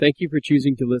Thank you for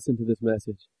choosing to listen to this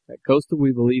message. At Coastal,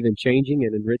 we believe in changing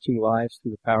and enriching lives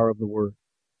through the power of the Word.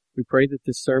 We pray that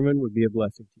this sermon would be a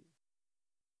blessing to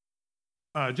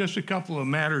you. Just a couple of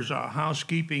matters of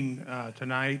housekeeping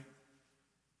tonight.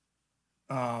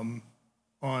 On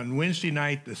Wednesday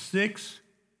night, the 6th,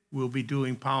 we'll be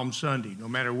doing Palm Sunday. No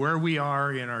matter where we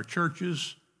are in our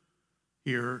churches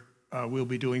here, we'll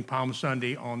be doing Palm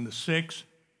Sunday on the 6th.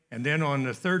 And then on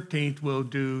the 13th, we'll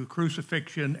do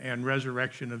Crucifixion and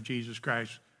Resurrection of Jesus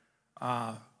Christ.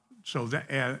 So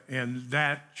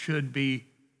that should be,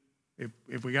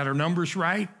 if we got our numbers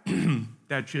right,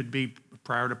 that should be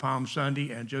prior to Palm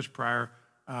Sunday and just prior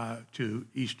to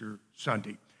Easter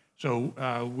Sunday. So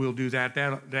we'll do that.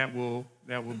 That will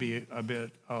be a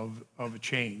bit of a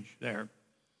change there.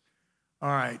 All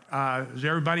right. Does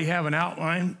everybody have an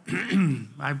outline?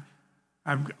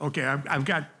 I've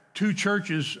got two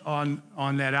churches on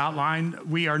that outline.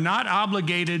 We are not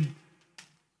obligated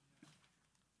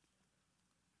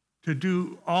to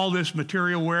do all this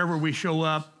material wherever we show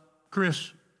up.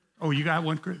 Chris, oh, you got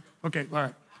one, Chris? Okay,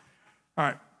 all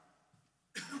right.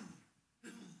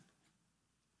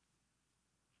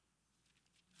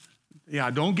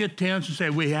 Yeah, don't get tense and say,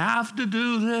 we have to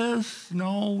do this.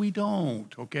 No, we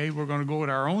don't, okay? We're going to go at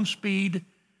our own speed,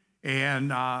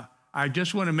 and I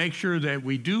just want to make sure that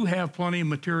we do have plenty of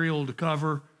material to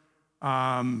cover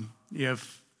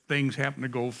if things happen to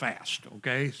go fast,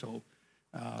 okay? So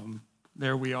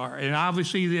there we are. And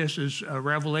obviously this is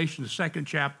Revelation, the 2nd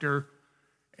chapter,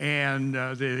 and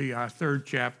the 3rd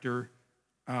chapter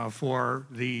for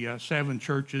the 7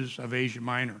 churches of Asia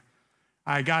Minor.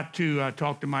 I got to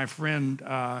talk to my friend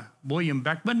William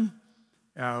Beckman,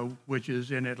 which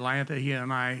is in Atlanta. He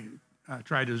and I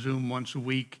try to Zoom once a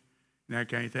week, and that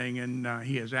kind of thing. And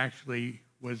he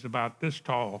was about this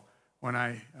tall when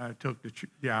I took the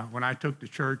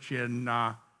church in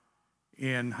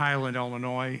Highland,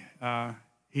 Illinois. I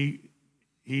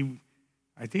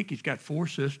think he's got 4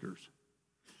 sisters,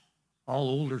 all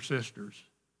older sisters,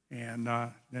 and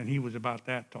then he was about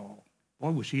that tall. Boy,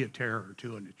 was he a terror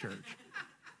too in the church.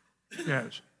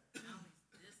 Yes.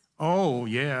 Oh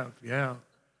yeah.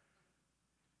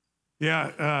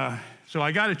 So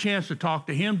I got a chance to talk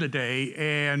to him today,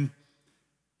 and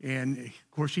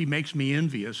of course he makes me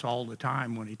envious all the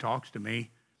time when he talks to me.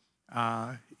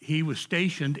 He was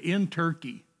stationed in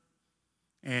Turkey,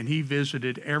 and he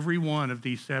visited every one of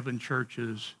these 7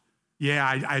 churches.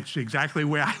 Yeah, it's exactly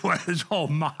where I was. Oh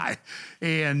my!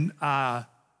 And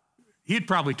he had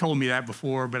probably told me that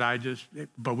before,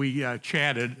 but we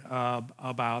chatted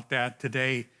about that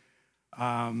today.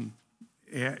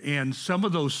 And some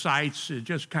of those sites are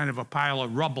just kind of a pile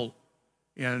of rubble.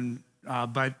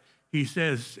 But he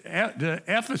says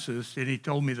Ephesus, and he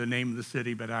told me the name of the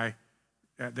city, but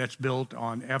that's built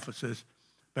on Ephesus.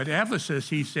 But Ephesus,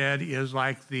 he said, is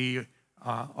like the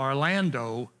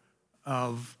Orlando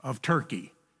of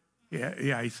Turkey.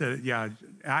 Yeah, he said, yeah,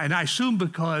 and I assume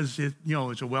because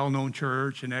it's a well-known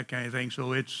church and that kind of thing,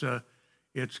 so it's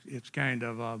kind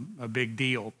of a big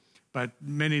deal. But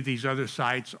many of these other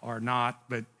sites are not,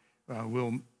 but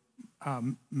we'll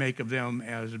make of them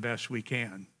as best we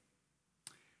can.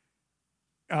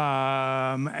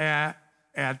 At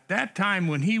that time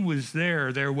when he was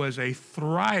there was a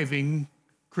thriving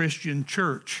Christian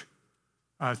church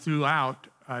throughout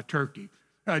Turkey.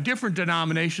 Different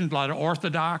denominations, a lot of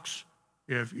Orthodox.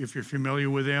 If you're familiar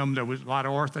with them, there was a lot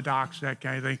of Orthodox, that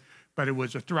kind of thing. But it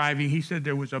was a thriving. He said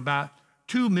there was about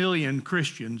 2 million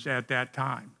Christians at that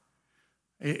time.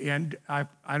 And I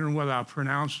don't know whether I'll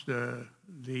pronounce the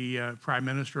prime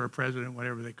minister or president,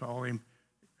 whatever they call him,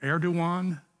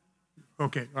 Erdogan.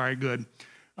 Okay, all right, good.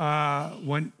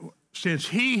 Since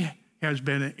he has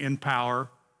been in power,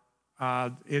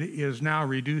 it is now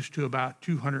reduced to about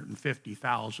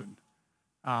 250,000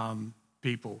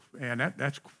 people, and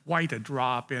that's quite a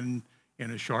drop in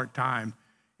a short time.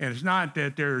 And it's not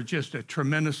that there's just a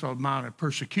tremendous amount of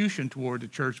persecution toward the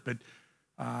church, but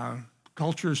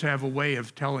cultures have a way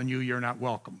of telling you you're not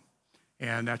welcome.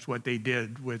 And that's what they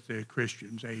did with the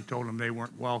Christians. They told them they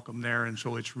weren't welcome there, and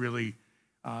so it's really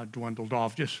dwindled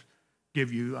off. Just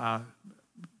give you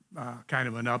kind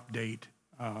of an update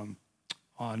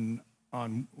on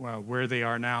where they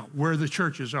are now, where the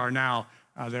churches are now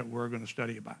that we're going to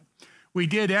study about. We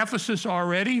did Ephesus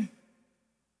already,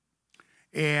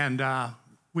 and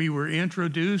we were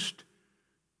introduced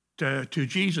to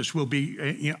Jesus. We'll be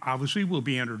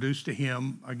introduced to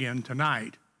him again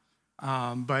tonight.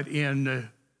 But in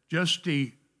just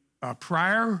the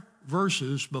prior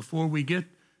verses before we get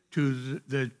to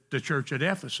the church at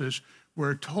Ephesus,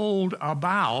 we're told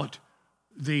about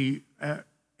the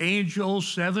angels,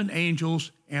 7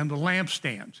 angels, and the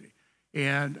lampstands.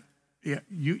 And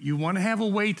you want to have a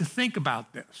way to think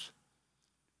about this.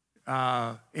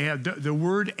 And the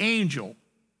word angel,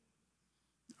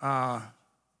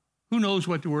 who knows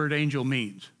what the word angel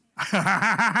means?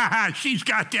 She's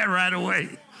got that right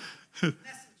away.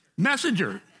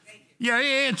 Messenger. Yeah,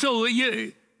 and so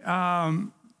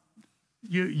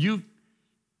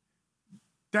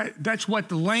that's what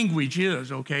the language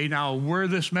is, okay? Now, where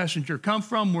this messenger come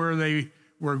from, where they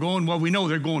were going, well, we know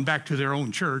they're going back to their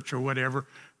own church or whatever,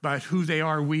 but who they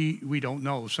are, we don't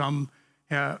know. Some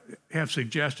have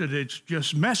suggested it's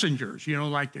just messengers,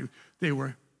 like they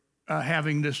were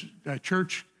having this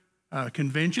church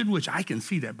convention, which I can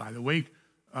see that, by the way.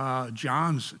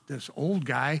 John's, this old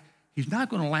guy, he's not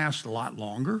going to last a lot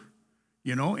longer,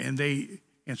 and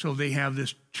so they have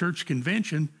this church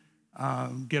convention,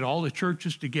 get all the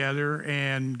churches together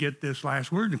and get this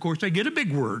last word. And of course, they get a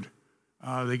big word.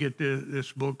 They get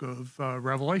this book of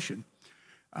Revelation.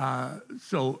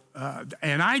 So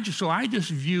I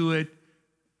just view it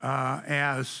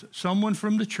as someone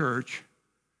from the church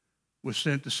was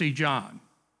sent to see John.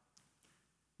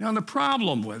 Now, the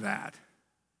problem with that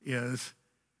is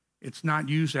it's not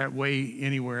used that way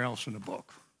anywhere else in the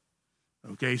book.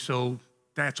 Okay, so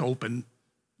that's open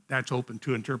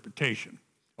to interpretation.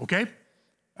 Okay?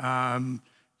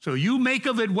 So you make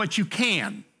of it what you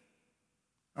can,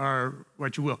 or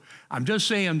what you will. I'm just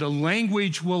saying the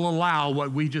language will allow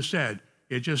what we just said.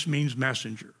 It just means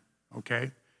messenger.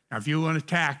 Okay? Now, if you want to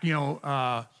tack,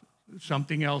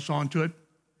 something else onto it,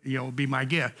 be my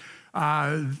guest.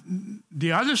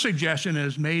 The other suggestion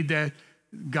is made that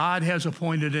God has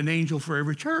appointed an angel for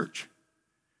every church.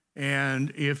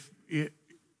 And if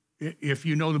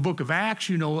you know the book of Acts,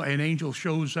 an angel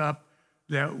shows up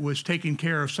that was taking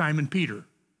care of Simon Peter,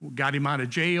 got him out of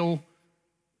jail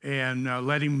and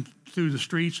led him through the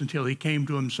streets until he came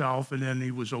to himself, and then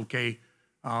he was okay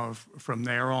from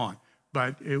there on.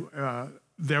 But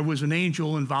there was an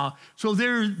angel involved. So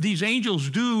these angels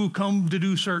do come to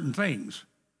do certain things,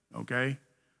 okay?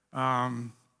 I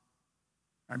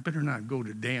better not go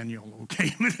to Daniel,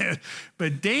 okay?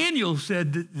 But Daniel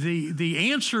said that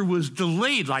the answer was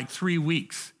delayed like 3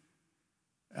 weeks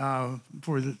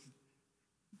for the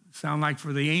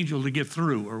angel to get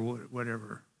through, or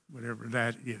whatever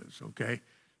that is, okay?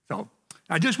 So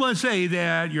I just want to say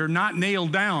that you're not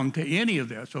nailed down to any of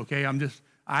this, okay?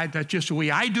 That's just the way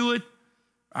I do it.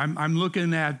 I'm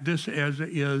looking at this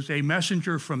as a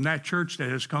messenger from that church that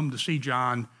has come to see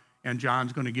John, and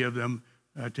John's going to give them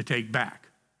to take back,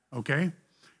 okay?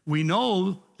 We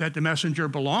know that the messenger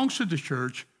belongs to the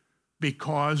church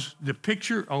because the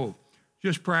picture,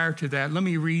 just prior to that, let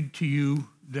me read to you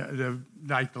the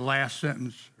last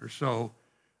sentence or so.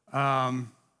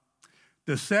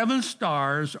 The 7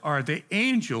 stars are the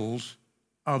angels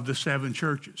of the 7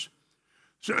 churches.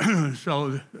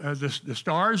 So the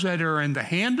stars that are in the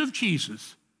hand of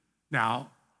Jesus now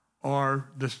are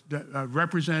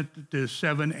represent the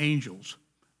 7 angels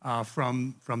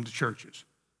from the churches,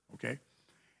 okay?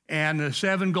 And the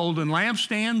 7 golden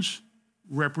lampstands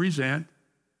represent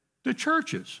the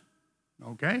churches,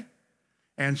 okay?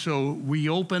 And so we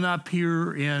open up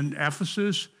here in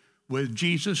Ephesus with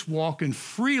Jesus walking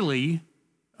freely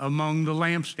among the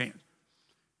lampstands.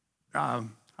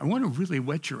 I want to really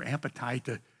whet your appetite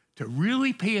to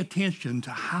really pay attention to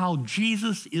how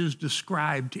Jesus is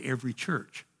described to every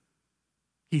church.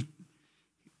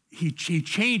 He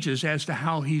changes as to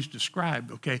how he's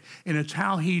described, okay? And it's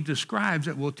how he describes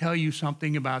that will tell you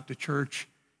something about the church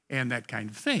and that kind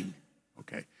of thing,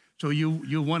 okay? So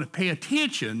you want to pay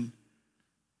attention,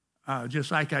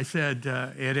 just like I said,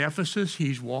 at Ephesus,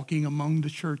 he's walking among the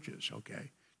churches,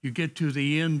 okay? You get to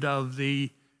the end of the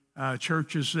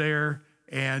churches there,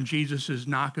 and Jesus is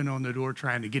knocking on the door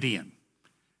trying to get in.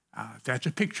 That's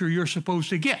a picture you're supposed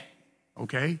to get,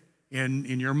 okay,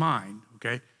 in your mind,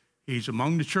 okay? He's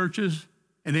among the churches,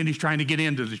 and then he's trying to get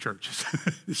into the churches.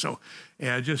 So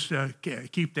just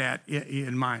keep that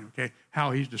in mind, okay,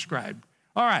 how he's described.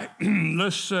 All right,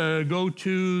 let's go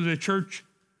to the church.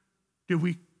 Did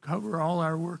we cover all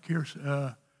our work here?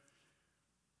 So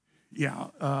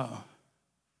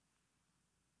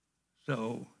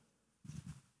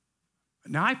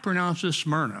now I pronounce this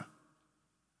Smyrna.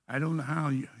 I don't know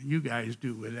how you guys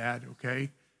do with that, okay?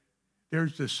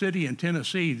 There's the city in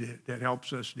Tennessee that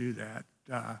helps us do that.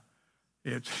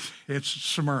 It's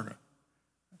Smyrna.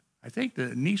 I think the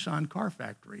Nissan car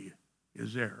factory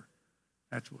is there.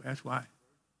 That's why.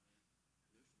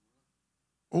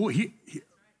 Okay.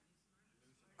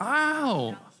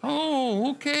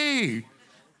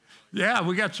 Yeah,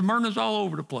 we got Smyrnas all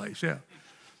over the place, yeah.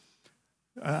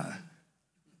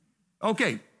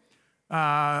 Okay.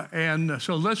 And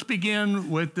so let's begin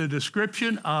with the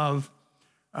description of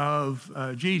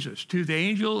Jesus. To the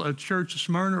angel of the church of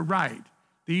Smyrna write,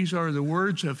 these are the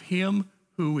words of him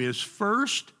who is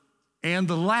first and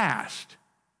the last,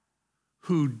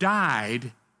 who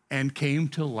died and came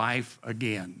to life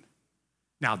again.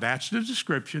 Now, that's the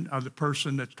description of the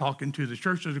person that's talking to the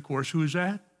churches, of course. Who is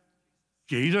that?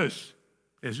 Jesus.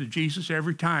 It's Jesus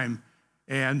every time.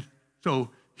 And so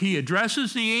he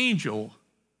addresses the angel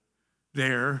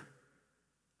there.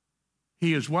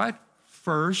 He is what?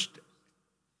 First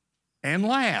and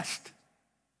last.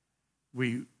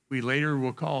 We later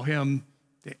will call him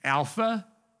the Alpha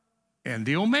and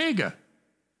the Omega,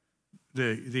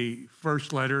 the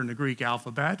first letter in the Greek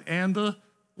alphabet and the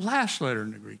last letter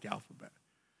in the Greek alphabet.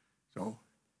 So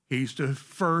he's the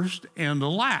first and the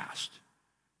last.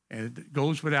 And it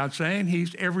goes without saying,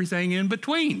 he's everything in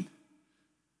between.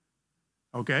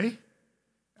 Okay?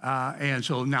 And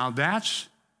so now that's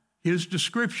his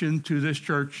description to this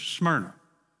church, Smyrna.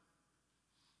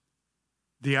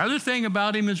 The other thing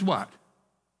about him is what?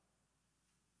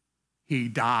 He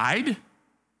died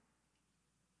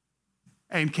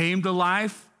and came to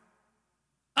life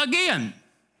again.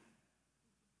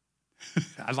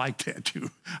 I like that too.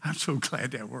 I'm so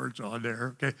glad that word's on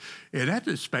there, okay? And that's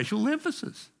a special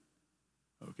emphasis,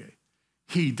 okay?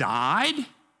 He died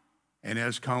and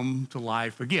has come to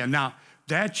life again. Now,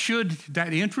 that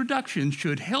introduction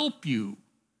should help you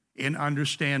in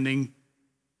understanding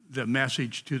the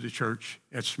message to the church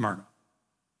at Smyrna,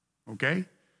 okay?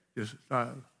 Just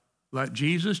let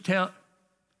Jesus tell.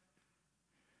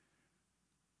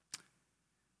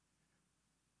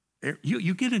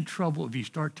 You get in trouble if you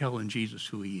start telling Jesus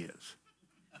who he is.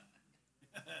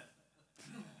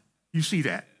 You see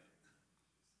that?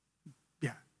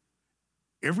 Yeah.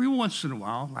 Every once in a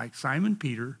while, like Simon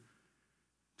Peter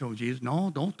told Jesus,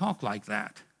 no, don't talk like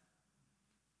that.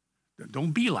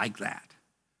 Don't be like that.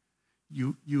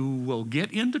 You will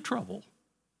get into trouble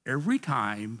every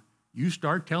time you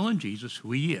start telling Jesus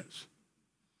who he is.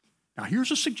 Now,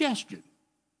 here's a suggestion.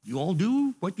 You all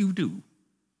do what you do.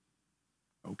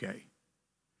 Okay.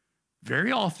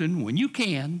 Very often, when you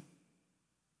can,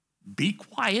 be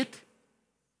quiet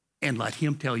and let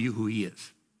him tell you who he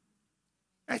is.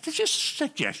 That's just a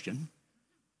suggestion.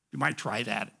 You might try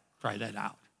that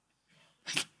out.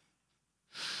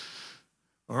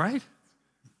 All right?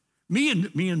 Me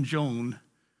and Joan,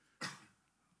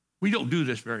 we don't do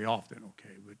this very often,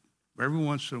 okay, but every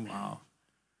once in a while,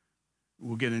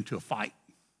 we'll get into a fight.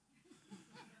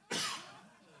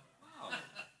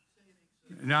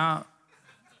 Now,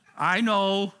 I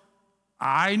know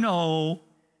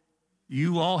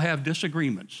you all have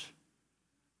disagreements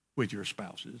with your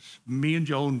spouses. Me and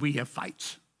Joan, we have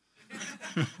fights.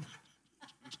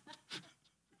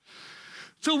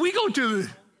 So we go to,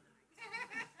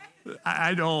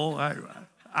 I know,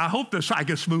 I hope I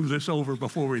can smooth this over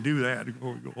before we do that,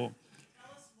 before we go home.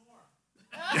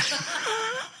 Tell us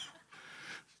more.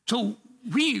 So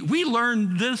we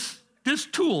learned this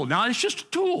tool. Now, it's just a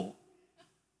tool.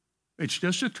 It's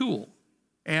just a tool.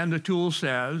 And the tool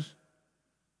says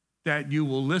that you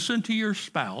will listen to your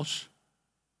spouse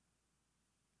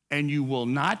and you will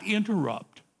not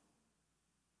interrupt,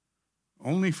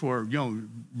 only for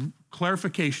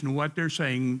clarification of what they're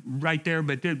saying right there,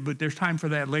 but there's time for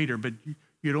that later, but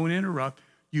you don't interrupt.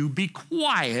 You be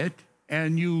quiet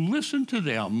and you listen to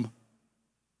them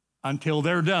until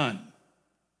they're done,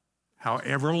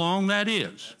 however long that is.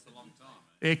 That's a long time.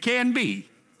 It can be.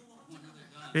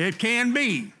 It can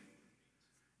be.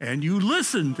 And you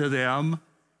listen to them,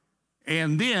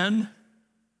 and then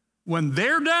when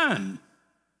they're done,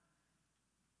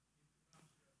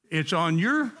 it's on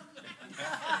your...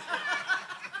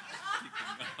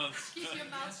 Keep your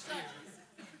mouth shut.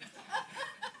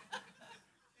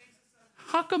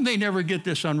 How come they never get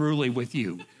this unruly with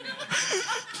you?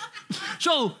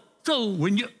 So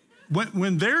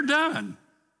when they're done,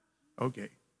 okay,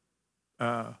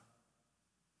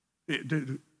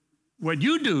 what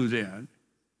you do then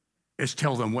is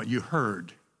tell them what you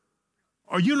heard.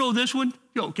 Or you know this one?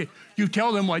 Okay, you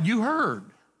tell them what you heard.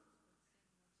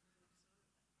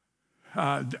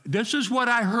 This is what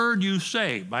I heard you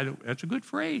say. By the way, that's a good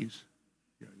phrase.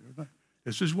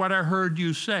 This is what I heard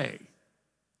you say.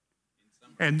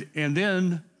 And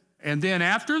then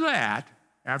after that,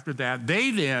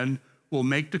 they then will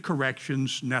make the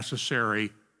corrections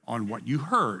necessary on what you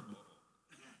heard.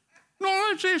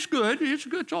 No, it's good. It's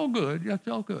good. It's all good. It's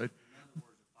all good.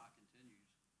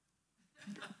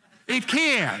 It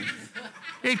can.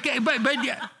 It can, but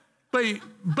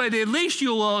at least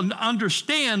you'll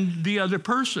understand the other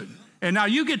person. And now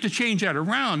you get to change that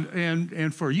around.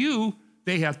 And for you,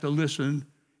 they have to listen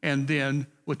and then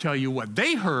will tell you what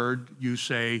they heard you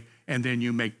say, and then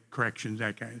you make corrections,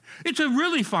 that kind of. It's a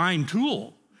really fine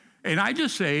tool. And I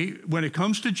just say, when it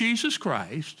comes to Jesus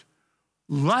Christ,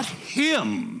 let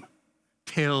him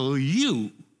tell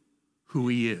you who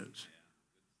he is.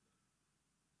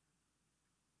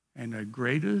 And the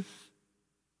greatest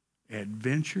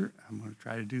adventure, I'm going to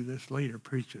try to do this later,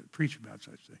 preach about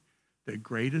such things. The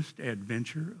greatest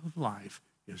adventure of life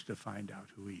is to find out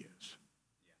who he is.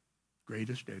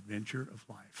 Greatest adventure of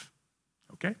life.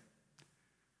 Okay?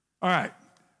 All right.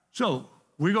 So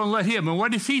we're going to let him. And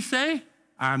what does he say?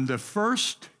 I'm the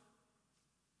first,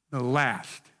 the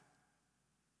last,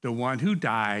 the one who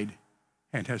died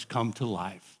and has come to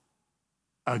life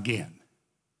again.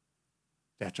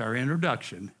 That's our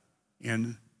introduction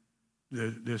in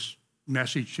this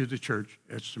message to the church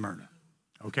at Smyrna.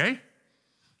 Okay?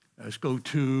 Let's go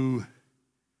to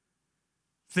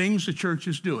things the church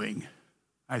is doing.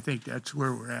 I think that's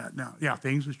where we're at now. Yeah,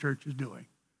 things the church is doing.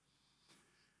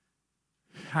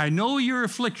 I know your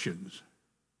afflictions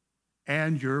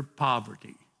and your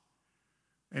poverty.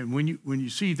 And when you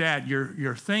see that,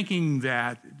 you're thinking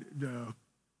that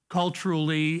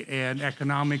culturally and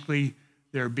economically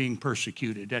they're being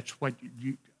persecuted. That's what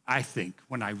I think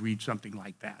when I read something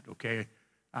like that, okay?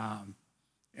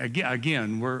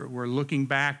 Again, we're looking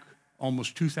back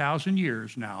almost 2,000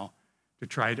 years now to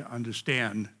try to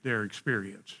understand their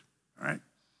experience, all right?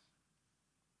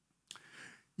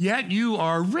 Yet you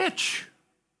are rich.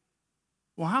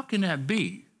 Well, how can that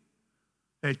be?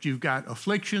 That you've got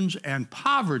afflictions and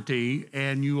poverty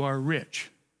and you are rich?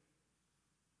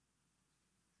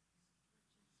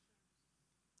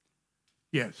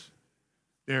 Yes,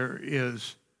 there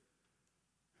is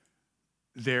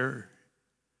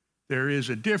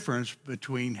a difference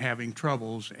between having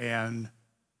troubles and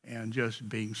just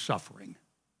being suffering.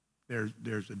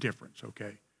 There's a difference,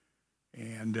 okay?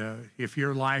 And if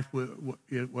your life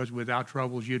was without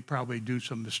troubles, you'd probably do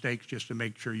some mistakes just to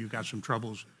make sure you got some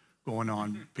troubles going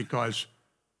on, because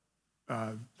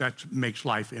that makes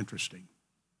life interesting,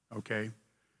 okay?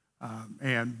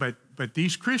 But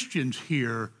these Christians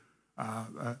here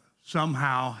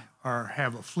somehow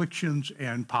have afflictions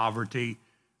and poverty,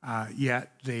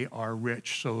 yet they are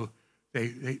rich. So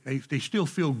they still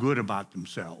feel good about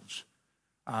themselves.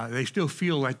 They still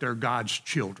feel like they're God's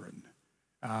children.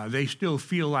 They still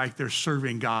feel like they're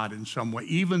serving God in some way,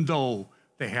 even though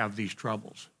they have these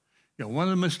troubles. You know, one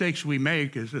of the mistakes we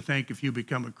make is to think if you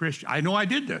become a Christian, I know I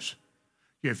did this.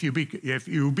 If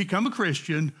you become a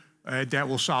Christian, that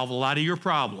will solve a lot of your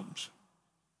problems.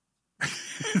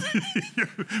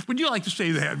 Would you like to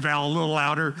say that, Val, a little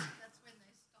louder? That's when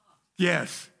they stop.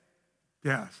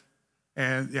 Yes.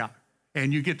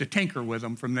 And you get to tinker with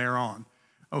them from there on.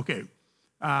 Okay.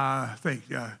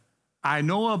 I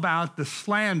know about the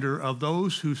slander of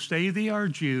those who say they are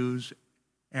Jews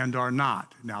and are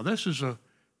not. Now, this is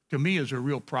to me is a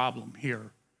real problem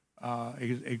here.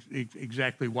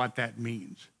 Exactly what that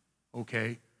means.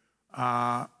 Okay.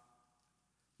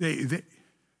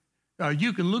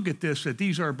 You can look at this, that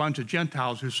these are a bunch of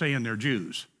Gentiles who are saying they're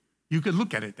Jews. You could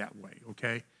look at it that way,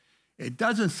 okay? It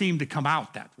doesn't seem to come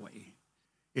out that way.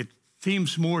 It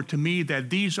seems more to me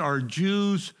that these are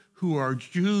Jews who are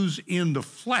Jews in the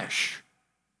flesh,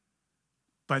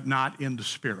 but not in the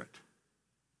spirit,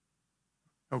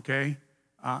 okay?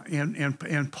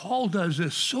 And Paul does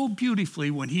this so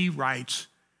beautifully when he writes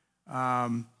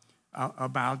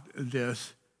about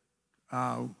this.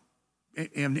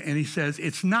 And he says,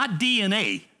 it's not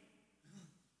DNA,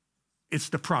 it's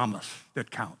the promise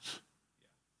that counts.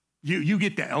 You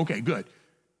get that? Okay, good.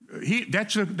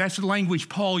 That's the language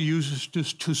Paul uses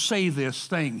to say this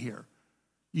thing here.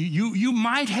 You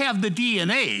might have the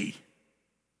DNA,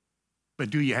 but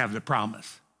do you have the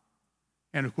promise?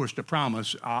 And of course, the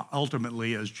promise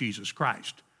ultimately is Jesus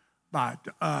Christ. But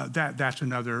that's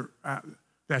another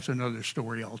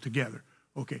story altogether.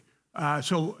 Okay,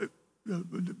 so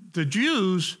the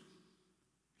Jews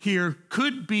here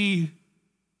could be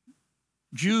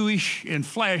Jewish in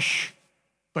flesh,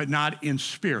 but not in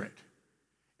spirit.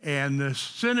 And the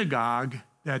synagogue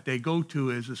that they go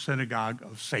to is the synagogue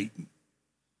of Satan.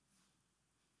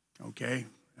 Okay?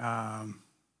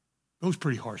 Those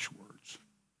pretty harsh words.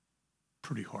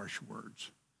 Pretty harsh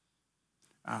words.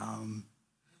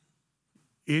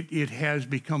 It has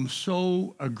become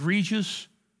so egregious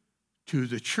to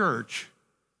the church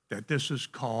that this is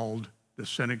called the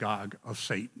synagogue of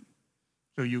Satan.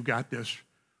 So you've got this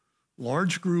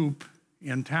large group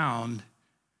in town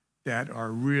that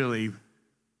are really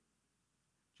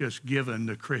just giving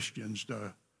the Christians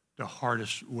the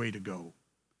hardest way to go,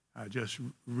 just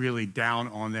really down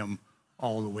on them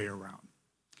all the way around.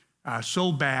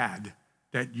 so bad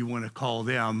that you want to call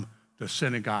them the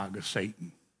synagogue of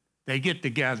Satan. They get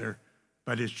together,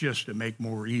 but it's just to make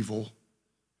more evil.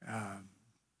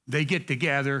 They get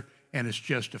together, and it's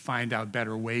just to find out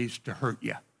better ways to hurt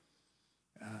you.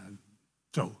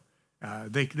 So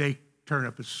they turn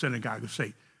up as synagogue of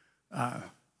Satan.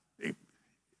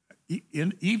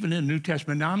 Even in the New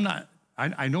Testament, now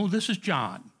I know this is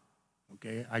John,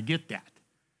 okay? I get that,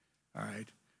 all right?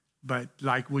 But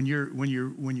like when you're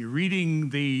reading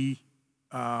the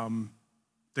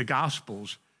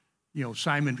Gospels, you know,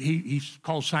 Simon, he's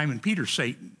called Simon Peter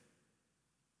Satan.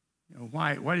 You know,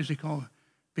 why does he call?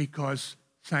 Because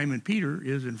Simon Peter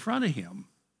is in front of him,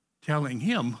 telling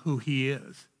him who he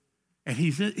is,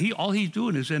 and all he's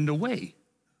doing is in the way,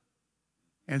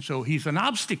 and so he's an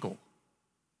obstacle.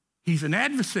 He's an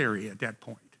adversary at that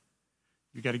point.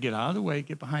 You got to get out of the way,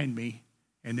 get behind me,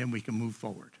 and then we can move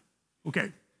forward.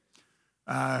 Okay.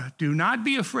 Do not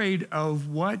be afraid of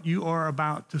what you are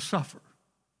about to suffer.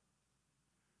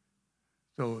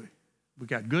 So we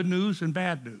got good news and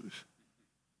bad news.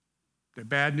 The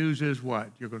bad news is what?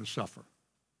 You're going to suffer.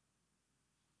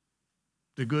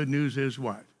 The good news is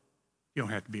what? You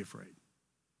don't have to be afraid.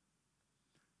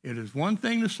 It is one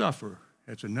thing to suffer.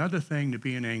 It's another thing to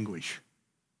be in anguish.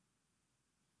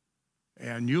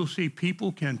 And you'll see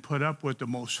people can put up with the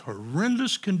most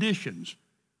horrendous conditions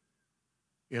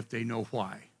if they know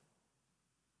why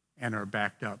and are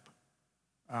backed up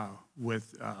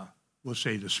with, we'll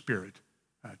say, the Spirit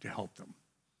to help them.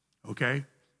 Okay?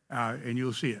 And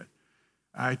you'll see it.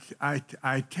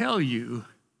 I tell you,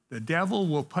 the devil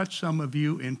will put some of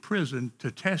you in prison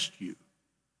to test you,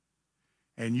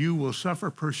 and you will suffer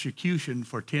persecution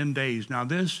for 10 days. Now,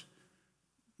 this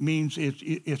means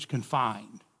it's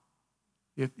confined.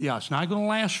 It's not going to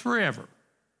last forever,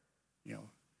 you know.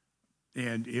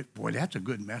 And boy, that's a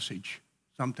good message.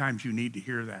 Sometimes you need to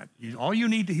hear that. All you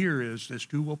need to hear is this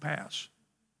too will pass.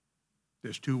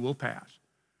 This too will pass.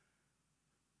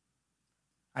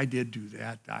 I did do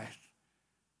that.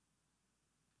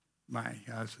 My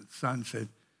son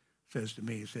says to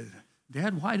me, he says,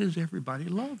 "Dad, why does everybody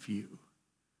love you?"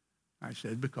 I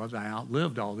said, "Because I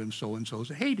outlived all them so-and-sos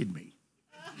that hated me."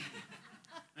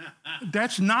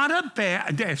 That's not a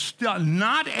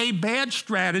bad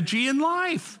strategy in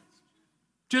life.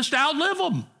 Just outlive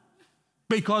them.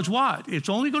 Because what? It's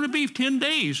only going to be 10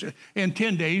 days, and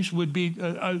 10 days would be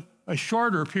a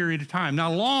shorter period of time,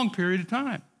 not a long period of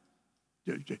time.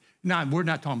 Now, we're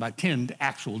not talking about 10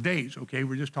 actual days, okay?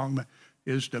 We're just talking about,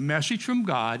 is the message from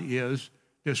God is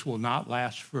this will not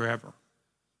last forever.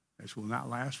 This will not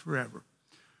last forever.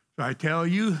 So I tell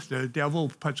you, the devil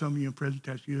will put some of you in prison,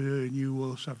 test you, and you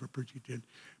will suffer persecution.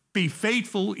 Be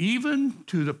faithful even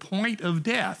to the point of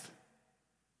death,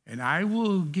 and I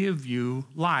will give you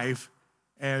life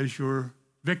as your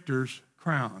victor's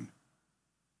crown.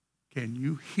 Can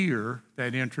you hear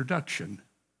that introduction?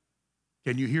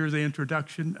 Can you hear the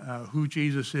introduction, who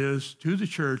Jesus is to the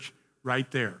church right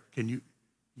there? Can you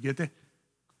get that?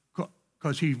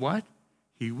 Because he what?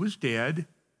 He was dead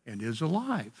and is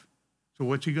alive. So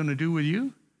what's he going to do with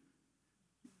you?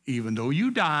 Even though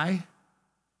you die,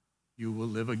 you will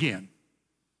live again.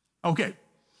 Okay,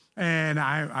 and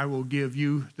I will give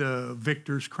you the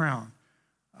victor's crown.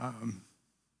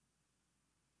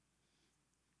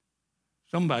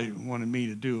 Somebody wanted me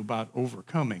to do about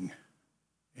overcoming,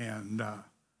 and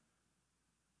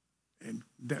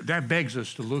that begs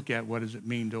us to look at what does it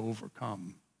mean to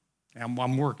overcome. And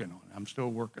I'm working on it. I'm still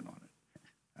working on it.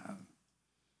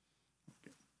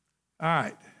 Okay. All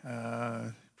right,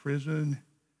 prison.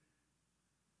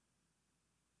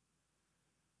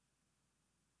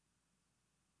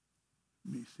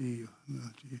 Let me see.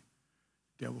 The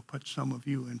devil put some of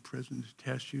you in prison to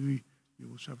test you. You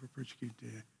will suffer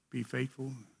persecution. Be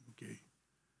faithful. Okay.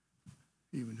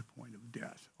 Even the point of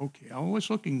death. Okay. I was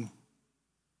looking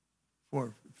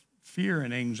for fear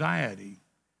and anxiety.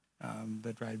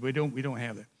 That's right. We don't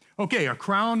have that. Okay. A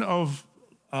crown of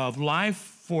life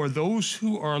for those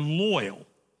who are loyal.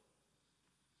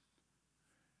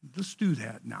 Let's do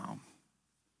that now.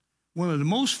 One of the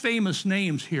most famous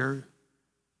names here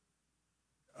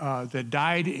that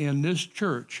died in this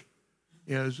church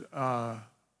is a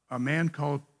man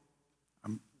called,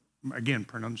 again,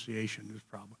 pronunciation is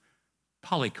problem,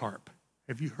 Polycarp.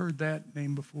 Have you heard that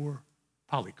name before?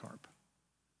 Polycarp.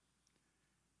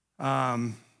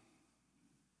 As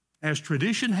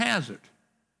tradition has it,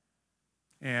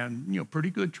 and pretty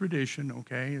good tradition,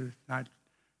 okay? It's not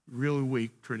really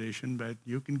weak tradition, but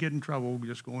you can get in trouble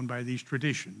just going by these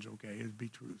traditions, okay? It'd be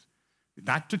truth.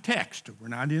 Not the text. We're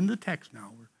not in the text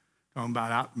now. We're talking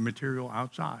about material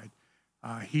outside.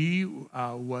 He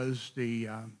was the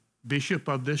bishop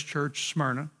of this church,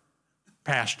 Smyrna,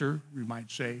 pastor, you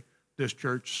might say, this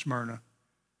church, Smyrna.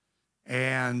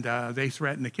 And they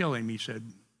threatened to kill him. He said,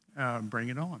 bring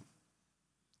it on.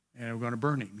 And we're going to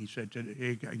burn him. He said,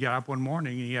 he got up one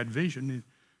morning and he had vision. He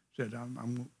said,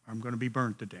 I'm going to be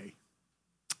burnt today.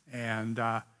 And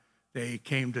they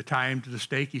came to tie him to the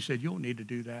stake. He said, you don't need to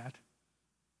do that.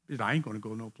 He said, I ain't going to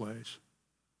go no place.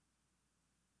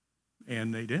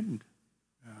 And they didn't.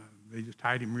 They just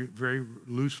tied him very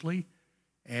loosely.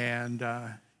 And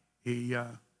he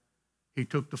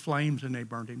took the flames and they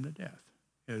burned him to death.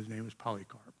 His name was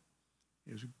Polycarp.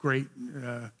 It was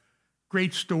a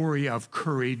great story of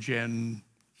courage and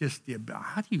just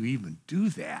how do you even do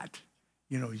that?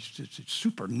 You know, it's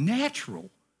supernatural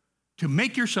to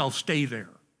make yourself stay there.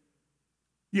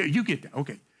 Yeah, you get that.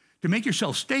 Okay. To make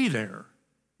yourself stay there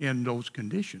in those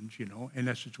conditions, you know, and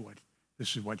this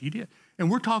is what he did.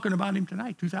 And we're talking about him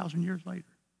tonight, 2,000 years later.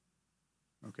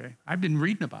 Okay? I've been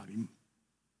reading about him.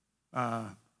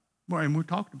 And we're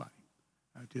talking about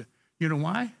him. You know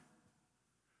why?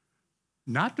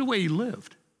 Not the way he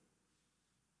lived,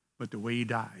 but the way he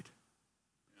died.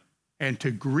 And to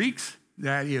Greeks,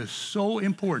 that is so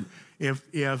important.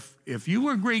 If you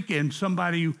were Greek and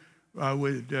somebody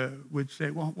would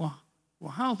say, well,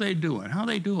 how are they doing? How are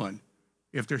they doing?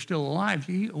 If they're still alive,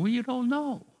 you don't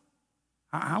know.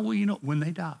 How will you know? When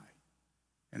they die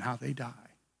and how they die.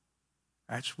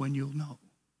 That's when you'll know.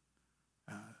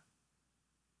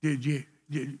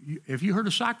 Have you heard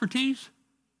of Socrates?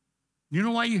 You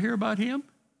know why you hear about him?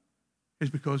 It's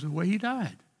because of the way he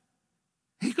died.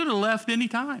 He could have left any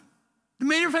time. As a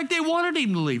matter of fact, they wanted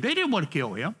him to leave. They didn't want to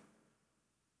kill him.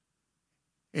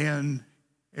 And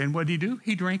what did he do?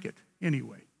 He drank it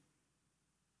anyway.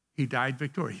 He died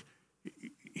victorious.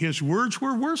 His words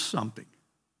were worth something.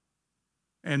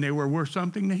 And they were worth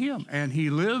something to him. And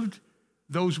he lived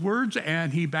those words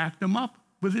and he backed them up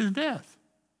with his death.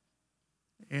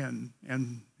 And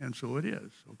so it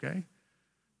is, okay?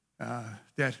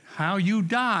 That how you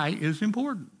die is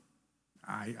important.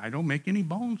 I don't make any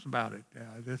bones about it.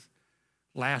 This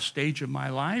last stage of my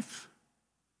life,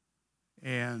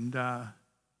 and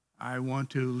I want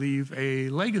to leave a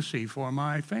legacy for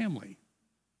my family.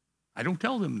 I don't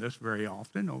tell them this very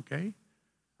often, okay?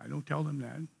 I don't tell them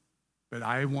that. But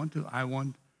I want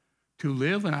to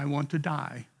live and I want to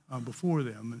die before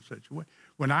them in such a way.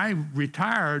 When I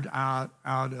retired out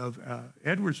of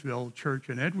Edwardsville Church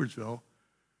in Edwardsville,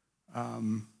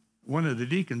 one of the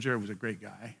deacons there was a great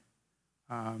guy,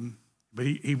 but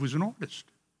he was an artist,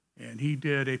 and he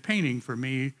did a painting for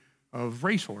me of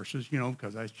racehorses, you know,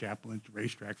 because I was chaplain at the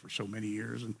racetrack for so many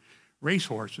years, and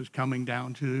racehorses coming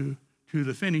down to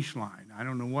the finish line. I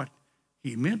don't know what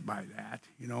he meant by that,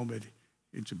 you know, but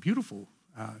it's a beautiful,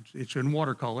 it's in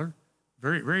watercolor,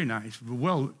 very, very nice.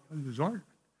 Well, it was art.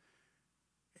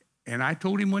 And I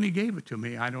told him when he gave it to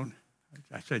me, I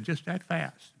said, just that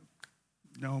fast.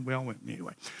 No, well,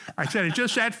 anyway. I said, it's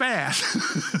just that fast.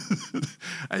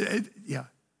 Yeah.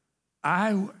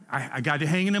 I got it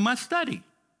hanging in my study.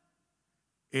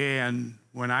 And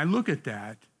when I look at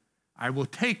that, I will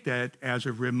take that as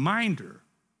a reminder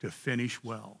to finish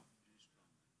well.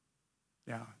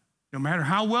 Yeah. No matter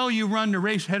how well you run the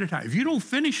race ahead of time, if you don't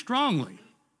finish strongly,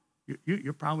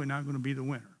 you're probably not going to be the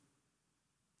winner.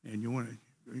 And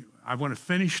I want to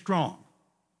finish strong,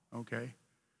 okay?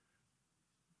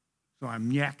 So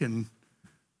I'm yakking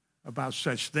about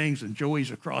such things, and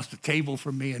Joey's across the table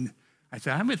from me, and I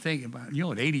said, I've been thinking about,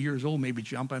 at 80 years old, maybe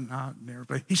jumping out there.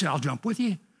 But he said, I'll jump with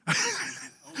you.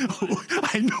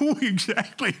 I know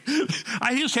exactly.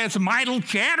 I just had some idle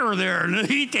chatter there, and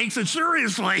he takes it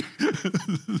seriously.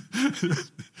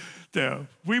 So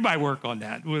we might work on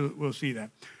that. We'll see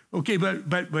that. Okay,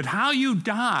 but how you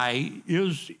die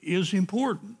is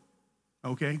important.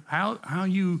 Okay, how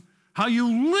you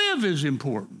live is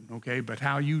important. Okay, but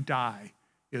how you die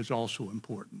is also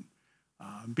important.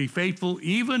 Be faithful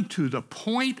even to the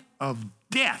point of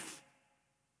death.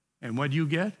 And what do you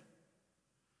get?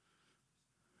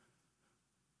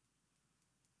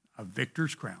 A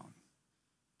victor's crown.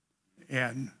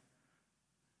 And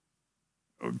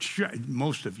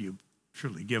most of you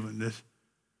surely given this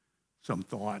some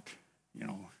thought,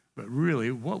 but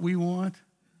really what we want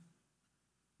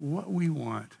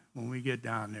when we get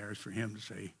down there is for him to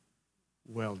say,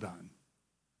 well done,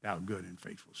 thou good and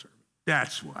faithful servant.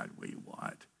 That's what we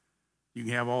want. You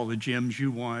can have all the gems you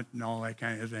want and all that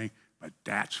kind of thing, but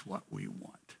that's what we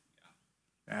want.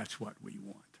 That's what we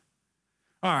want.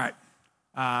 All right.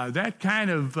 That kind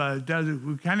of does it.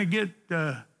 We kind of get,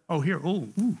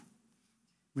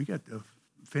 we got the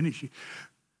finish.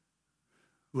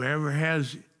 Whoever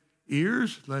has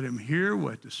ears, let him hear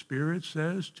what the Spirit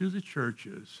says to the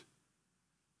churches.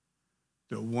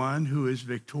 The one who is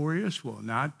victorious will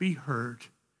not be hurt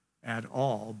at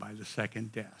all by the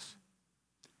second death.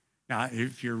 Now,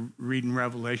 if you're reading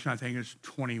Revelation, I think it's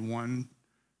 21,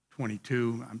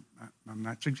 22. I'm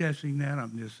not suggesting that.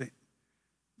 I'm just saying,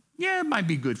 yeah, it might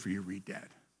be good for you to read that.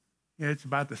 It's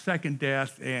about the second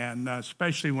death, and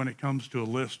especially when it comes to a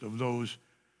list of those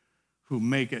who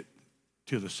make it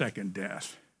to the second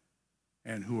death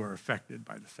and who are affected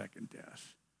by the second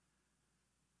death.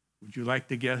 Would you like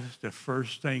to guess the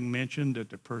first thing mentioned that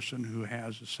the person who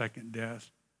has a second death,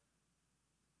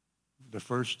 the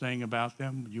first thing about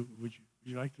them, would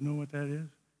you like to know what that is?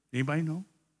 Anybody know?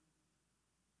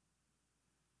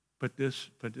 Put this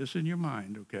in your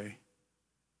mind, okay?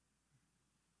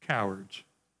 Cowards.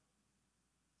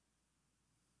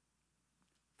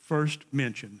 First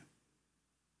mentioned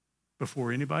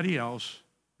before anybody else,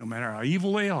 no matter how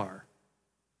evil they are,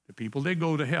 the people that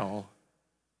go to hell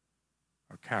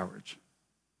are cowards.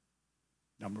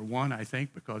 Number one, I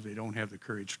think, because they don't have the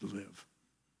courage to live.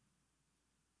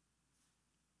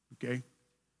 Okay?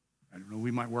 I don't know,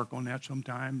 we might work on that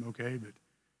sometime, okay? But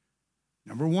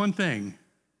number one thing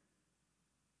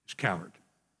is coward.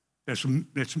 That's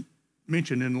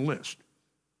mentioned in the list.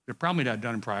 They're probably not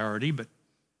done in priority, but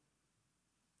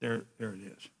there it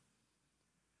is.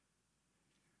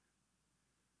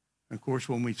 And of course,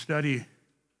 when we study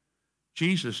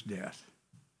Jesus' death,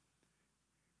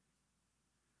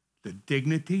 the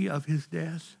dignity of his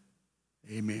death,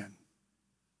 amen.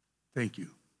 Thank you.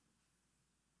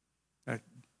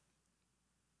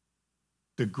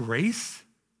 The grace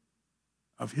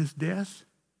of his death,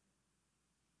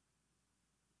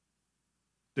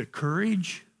 the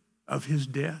courage of his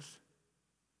death,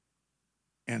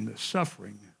 and the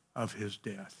suffering of his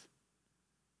death.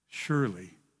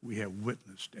 Surely we have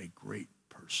witnessed a great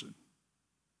person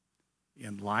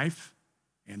in life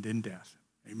and in death.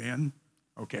 Amen?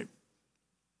 Okay.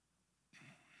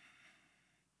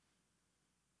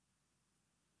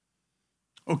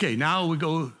 Okay, now we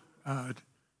go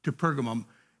to Pergamum.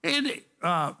 And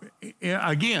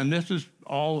again, this is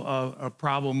all a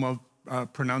problem of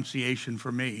pronunciation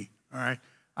for me, all right?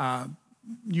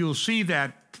 You'll see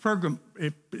that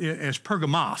as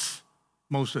Pergamos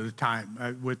most of the time.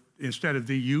 Instead of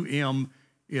the UM,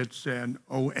 it's an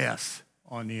OS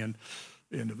on the end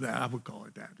of that. I would call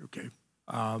it that, okay?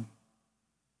 But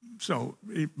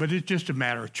it's just a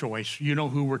matter of choice. You know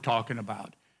who we're talking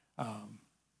about.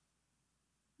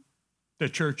 The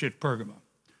church at Pergamum.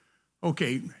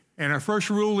 Okay, and our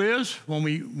first rule is,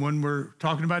 when we're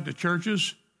talking about the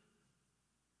churches,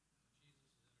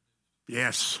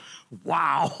 yes,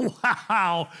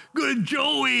 wow, good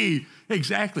Joey,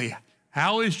 exactly.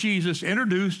 How is Jesus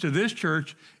introduced to this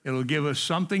church? It'll give us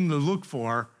something to look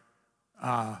for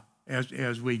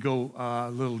as we go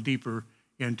a little deeper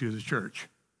into the church.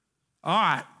 All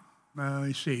right, let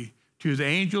me see. To the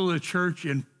angel of the church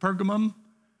in Pergamum,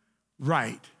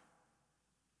 write.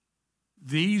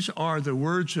 These are the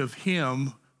words of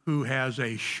him who has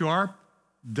a sharp,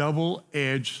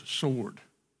 double-edged sword.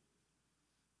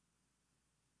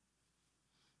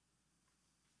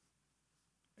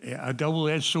 A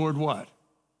double-edged sword what?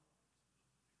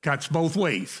 Cuts both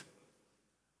ways.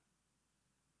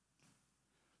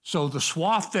 So the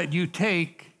swath that you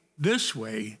take this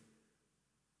way,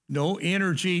 no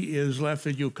energy is left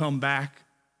that you'll come back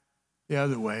the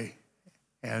other way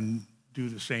and do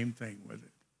the same thing with it.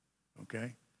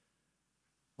 Okay?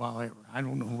 Well, I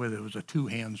don't know whether it was a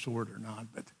two-hand sword or not,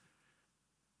 but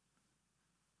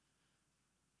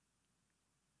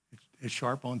it's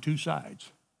sharp on two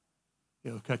sides.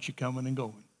 It'll cut you coming and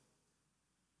going.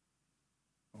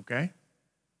 Okay?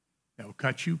 It'll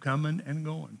cut you coming and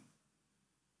going.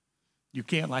 You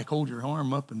can't hold your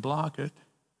arm up and block it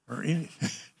or anything.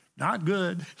 Not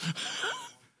good.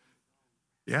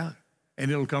 Yeah.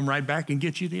 And it'll come right back and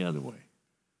get you the other way.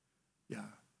 Yeah.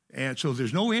 And so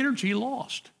there's no energy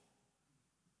lost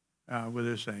with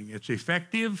this thing. It's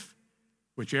effective.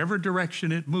 Whichever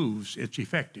direction it moves, it's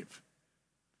effective.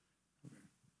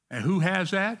 And who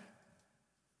has that?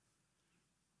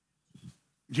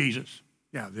 Jesus.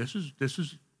 Yeah, this is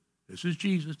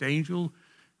Jesus, the angel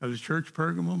of the church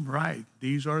Pergamum. Right.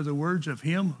 These are the words of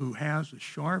him who has a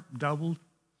sharp,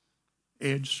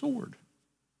 double-edged sword.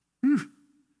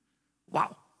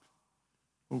 Wow.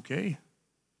 Okay.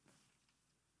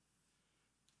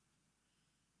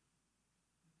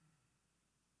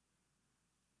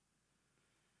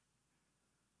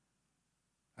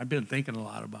 I've been thinking a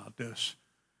lot about this.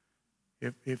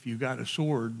 If you got a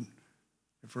sword,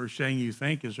 the first thing you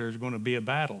think is there's going to be a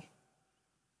battle.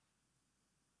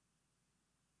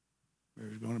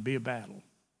 There's going to be a battle.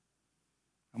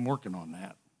 I'm working on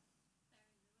that.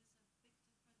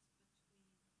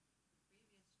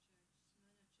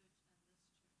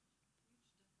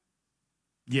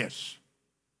 Yes.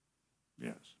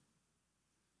 Yes.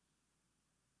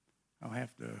 I'll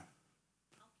have to.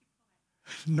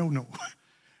 No.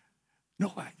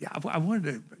 No, I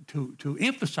wanted to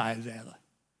emphasize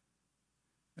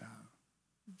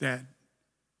that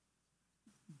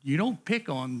you don't pick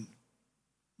on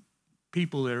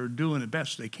people that are doing the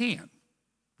best they can.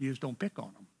 You just don't pick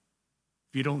on them.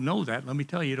 If you don't know that, let me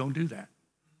tell you, don't do that.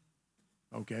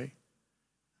 Okay?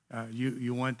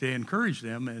 You want to encourage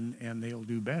them, and they'll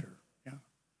do better.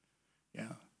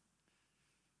 Yeah.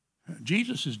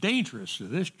 Jesus is dangerous to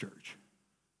this church.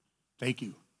 Thank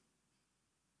you.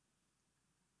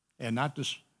 And not to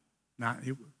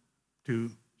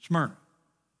Smyrna.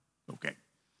 Okay.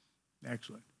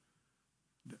 Excellent.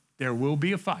 There will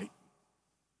be a fight.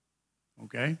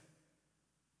 Okay?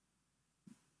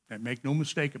 Make no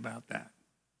mistake about that.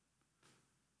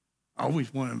 I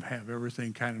always want to have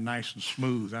everything kind of nice and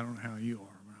smooth. I don't know how you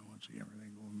are, but I want to see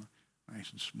everything going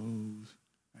nice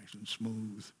and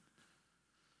smooth.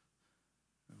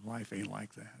 Life ain't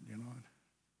like that, you know.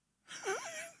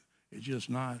 It's just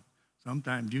not.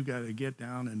 Sometimes you got to get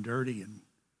down and dirty. And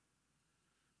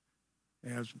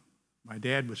as my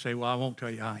dad would say, well, I won't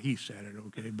tell you how he said it,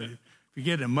 okay? But if you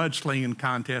get in a mudslinging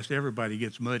contest, everybody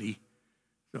gets muddy.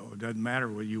 So it doesn't matter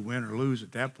whether you win or lose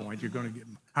at that point. You're going to get,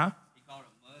 huh? He called it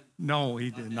mud? No,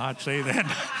 he did not say that.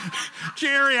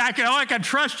 Jerry, I can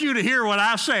trust you to hear what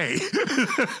I say.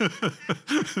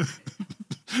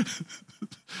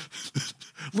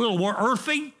 A little more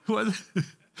earthy?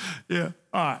 Yeah,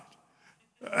 all right.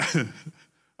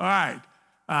 All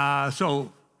right.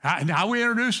 So how we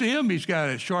introduce him, he's got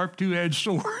a sharp two-edged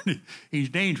sword. He's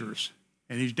dangerous,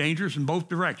 and he's dangerous in both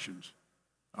directions.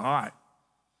 All right.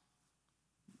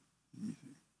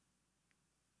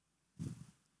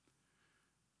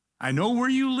 I know where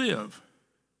you live,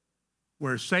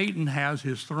 where Satan has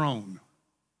his throne.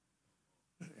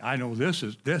 I know this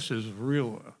is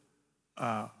real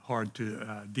hard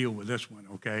to deal with this one,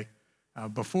 okay?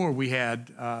 Before we had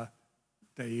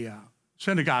the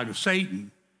synagogue of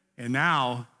Satan, and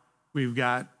now we've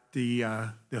got the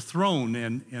throne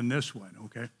in this one,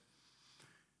 okay?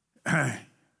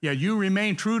 Yeah, you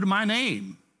remain true to my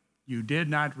name. You did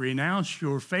not renounce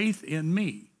your faith in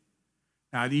me.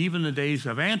 Now, even the days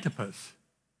of Antipas.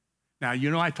 Now, you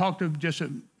know, I talked to just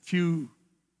a few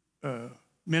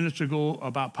minutes ago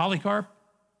about Polycarp.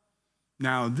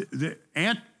 Now,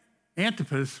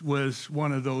 Antipas was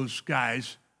one of those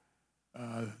guys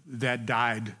that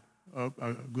died a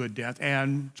good death,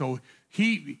 and so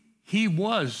he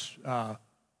was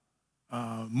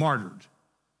martyred.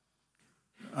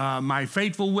 My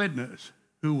faithful witness,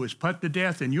 who was put to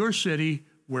death in your city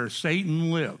where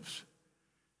Satan lives.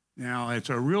 Now, it's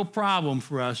a real problem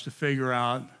for us to figure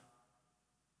out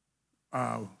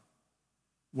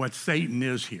what Satan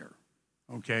is here,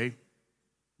 okay?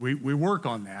 We work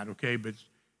on that, okay, but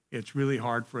it's really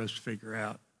hard for us to figure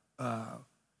out.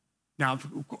 Now,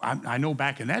 I know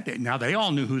back in that day, now they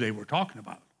all knew who they were talking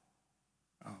about,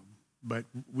 but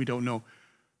we don't know.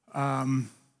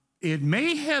 It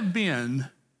may have been,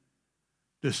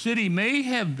 the city may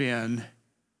have been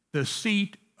the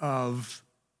seat of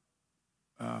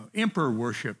emperor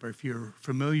worship, if you're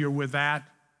familiar with that.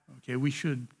 Okay, we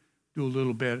should do a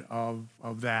little bit of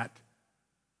that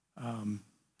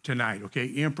tonight,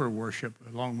 okay? Emperor worship,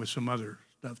 along with some other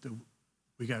stuff that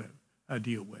we got to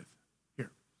deal with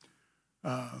here.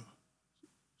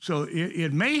 So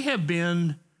it may have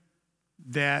been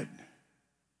that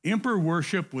emperor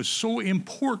worship was so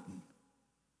important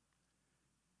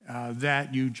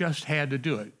that you just had to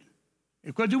do it.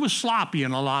 Because it was sloppy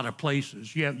in a lot of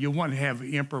places. You want to have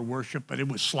emperor worship, but it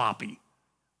was sloppy.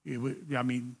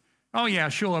 Oh yeah,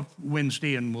 show up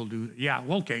Wednesday and we'll do it. Yeah,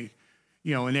 okay.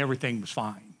 You know, and everything was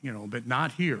fine, you know, but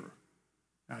not here.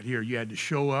 Not here. You had to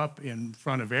show up in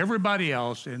front of everybody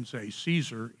else and say,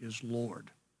 Caesar is Lord.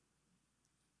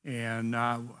 And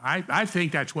I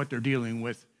think that's what they're dealing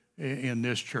with in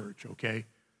this church, okay?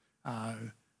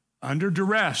 Under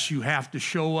duress, you have to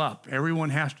show up. Everyone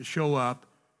has to show up.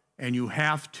 And you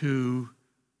have to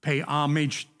pay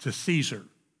homage to Caesar.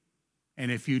 And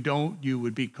if you don't, you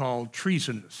would be called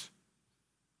treasonous.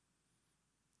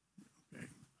 Okay.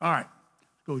 All right,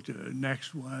 let's go to the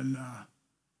next one.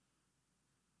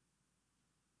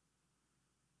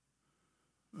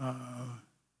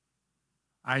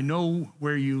 I know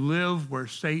where you live, where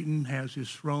Satan has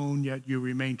his throne, yet you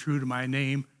remain true to my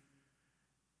name.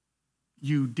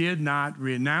 You did not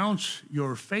renounce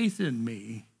your faith in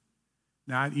me.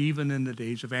 not even in the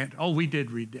days of we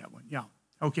did read that one. Yeah.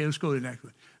 Okay, let's go to the next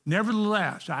one.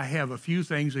 Nevertheless, I have a few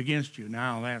things against you.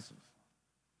 Now, that's...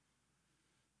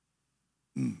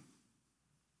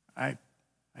 I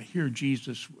hear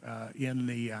Jesus in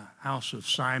the house of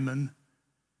Simon,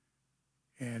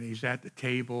 and he's at the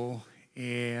table,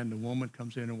 and the woman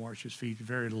comes in and washes feet. It's a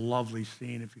very lovely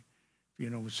scene. If you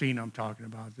know the scene I'm talking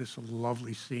about, this is a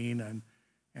lovely scene,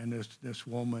 and this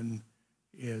woman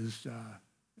is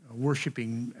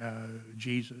worshiping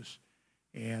Jesus,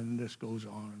 and this goes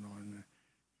on and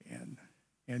on,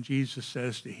 and Jesus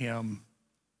says to him,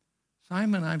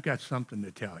 Simon, I've got something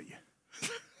to tell you.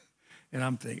 And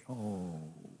I'm thinking,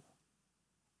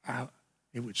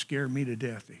 it would scare me to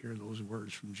death to hear those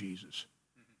words from Jesus.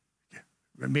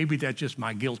 Maybe that's just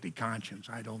my guilty conscience.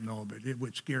 I don't know, but it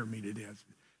would scare me to death.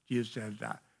 Jesus said,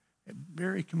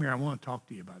 Barry, come here. I want to talk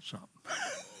to you about something.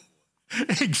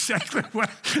 Exactly what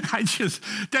that's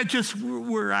just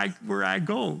where I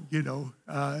go, you know.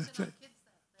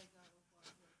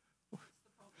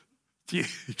 Yeah,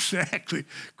 exactly,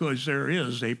 because there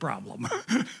is a problem.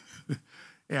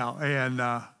 Yeah, and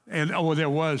there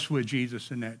was with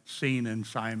Jesus in that scene in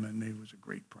Simon. There was a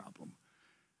great problem,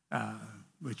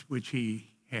 which he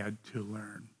had to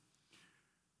learn.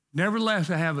 Nevertheless,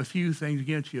 I have a few things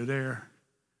against you. There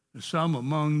are some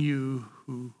among you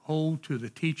who hold to the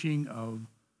teaching of,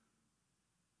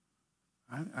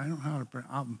 I don't know how to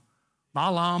pronounce,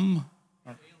 Balaam,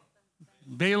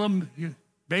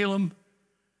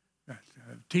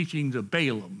 teachings of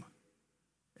Balaam,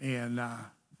 and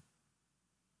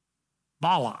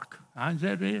Balak. Is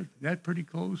that it? Is that pretty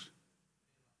close?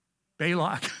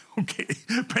 Balak. Okay.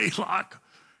 Balak.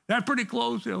 That pretty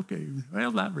close? Okay.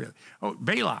 Well, not really. Oh,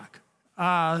 Balak.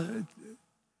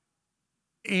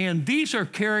 And these are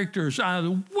characters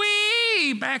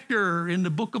way back there in the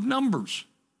book of Numbers.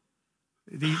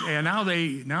 And now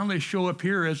they show up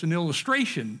here as an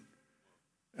illustration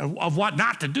of what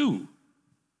not to do.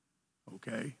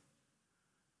 Okay.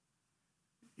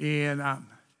 And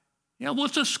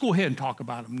let's just go ahead and talk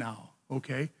about him now,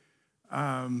 okay?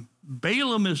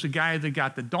 Balaam is the guy that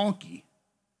got the donkey,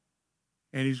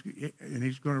 and he's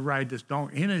going to ride this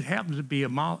donkey, and it happens to be a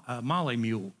molly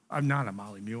mule. Not a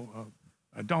molly mule,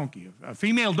 a donkey, a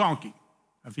female donkey,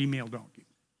 I'm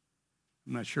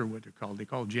not sure what they're called. They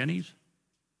call jennies?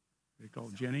 They call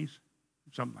jennies?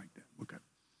 Something like that, okay.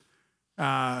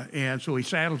 And so he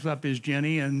saddles up his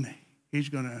jenny, and he's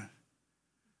going to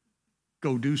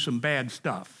go do some bad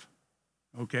stuff.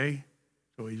 Okay,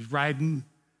 so he's riding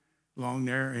along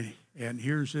there, and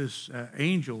here's this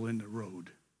angel in the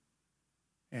road.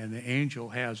 And the angel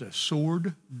has a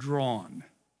sword drawn.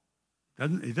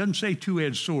 It doesn't say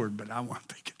two-edged sword, but I want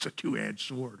to think it's a two-edged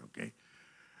sword, okay?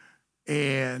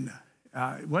 And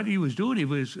what he was doing, he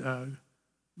was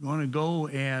going to go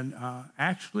and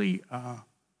actually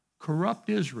corrupt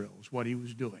Israel is what he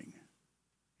was doing.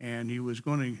 And he was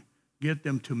going to get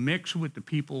them to mix with the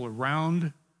people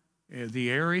around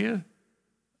the area,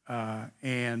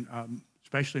 and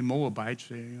especially Moabites.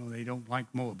 They don't like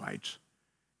Moabites.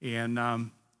 And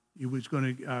he was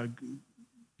going to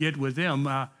get with them.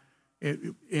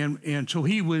 And so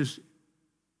he was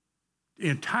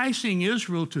enticing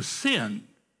Israel to sin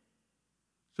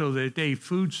so that they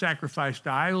food sacrifice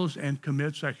to idols and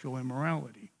commit sexual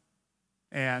immorality.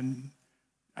 And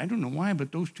I don't know why,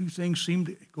 but those two things seem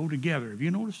to go together. Have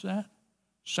you noticed that?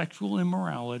 Sexual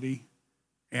immorality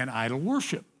and idol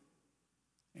worship.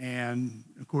 And,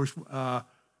 of course,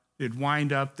 it'd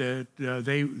wind up that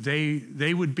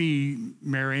they would be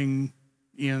marrying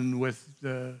in with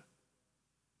the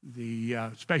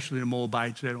especially the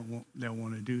Moabites. They don't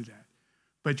want to do that.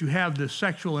 But you have the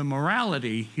sexual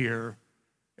immorality here,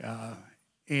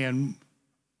 and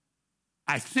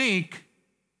I think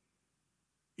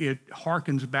it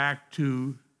harkens back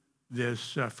to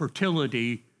this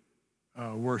fertility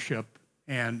worship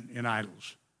and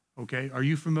idols. Okay, are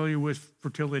you familiar with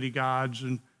fertility gods?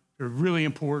 And they're really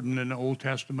important in the Old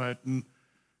Testament, and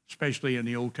especially in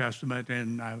the Old Testament,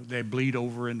 and they bleed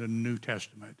over into the New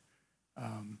Testament.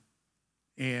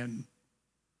 And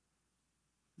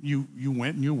you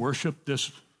went and you worshiped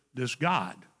this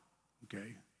god,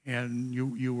 okay? And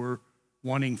you were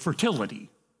wanting fertility.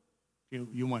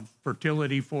 You want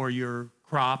fertility for your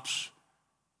crops,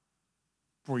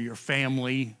 for your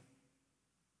family.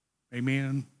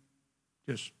 Amen?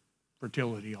 Just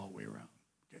fertility all the way around.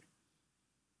 Okay.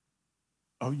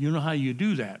 Oh, you know how you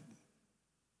do that?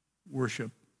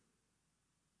 Worship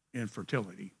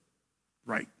infertility.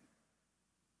 Right.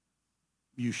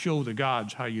 You show the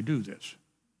gods how you do this.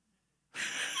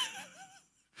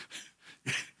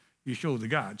 You show the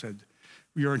gods.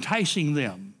 You're enticing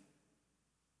them.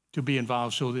 to be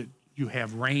involved so that you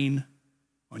have rain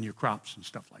on your crops and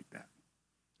stuff like that.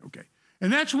 Okay.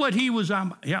 And that's what he was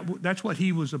that's what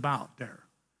he was about there.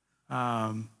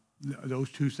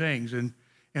 Those two things.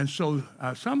 And so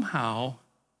somehow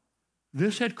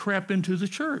this had crept into the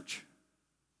church.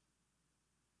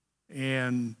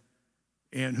 And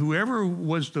whoever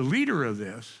was the leader of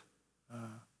this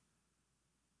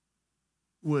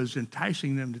was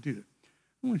enticing them to do it.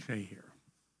 I want to say here,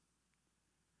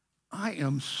 I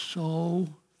am so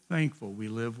thankful we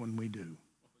live when we do.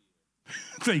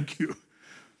 Thank you.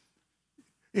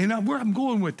 And where I'm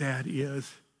going with that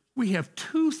is we have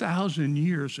 2,000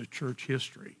 years of church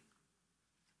history.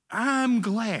 I'm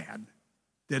glad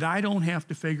that I don't have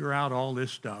to figure out all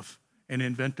this stuff and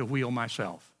invent the wheel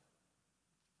myself.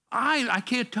 I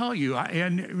can't tell you,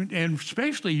 and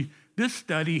especially this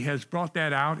study has brought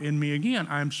that out in me again.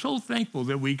 I'm so thankful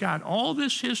that we got all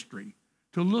this history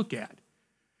to look at.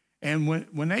 And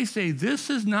when they say this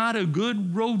is not a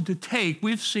good road to take,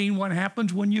 we've seen what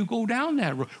happens when you go down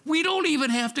that road. We don't even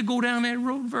have to go down that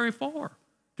road very far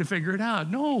to figure it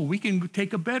out. No, we can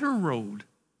take a better road.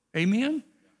 Amen?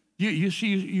 You see,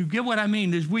 you get what I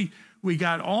mean? Is we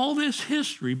got all this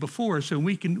history before us, and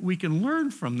we can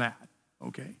learn from that.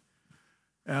 Okay,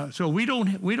 so we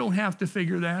don't have to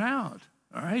figure that out.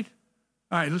 All right,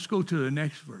 let's go to the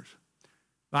next verse.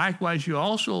 Likewise, you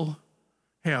also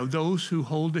have those who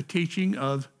hold the teaching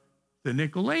of the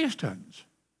Nicolaitans.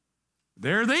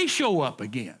 There they show up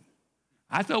again.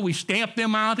 I thought we stamped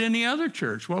them out in the other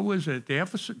church. What was it?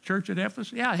 The church at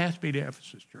Ephesus? Yeah, it has to be the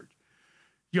Ephesus church.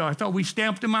 I thought we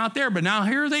stamped them out there, but now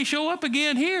here they show up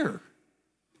again here.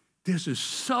 This is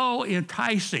so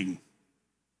enticing,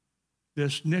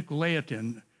 this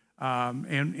Nicolaitan.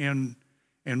 And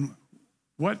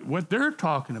what they're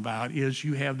talking about is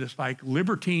you have this like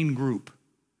libertine group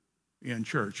in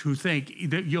church who think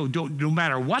that no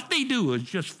matter what they do is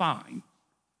just fine.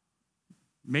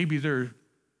 Maybe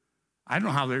I don't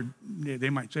know how they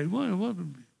might say, well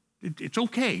it's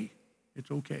okay. It's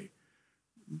okay.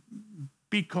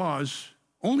 Because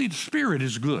only the Spirit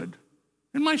is good,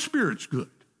 and my spirit's good.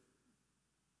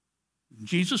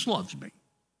 Jesus loves me.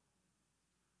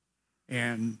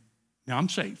 And now I'm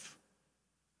safe.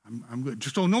 I'm good.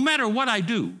 So no matter what I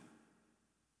do,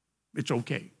 it's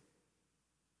okay.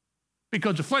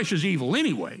 Because the flesh is evil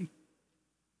anyway.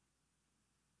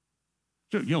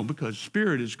 So, because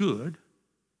spirit is good,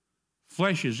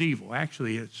 flesh is evil.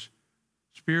 Actually, it's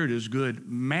spirit is good,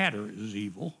 matter is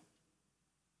evil.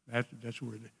 That's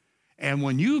where and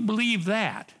when you believe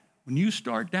that, when you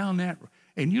start down that road,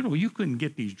 and you couldn't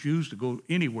get these Jews to go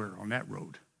anywhere on that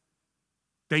road.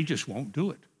 They just won't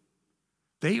do it.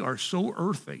 They are so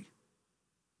earthy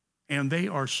and they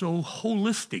are so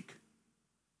holistic.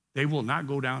 They will not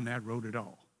go down that road at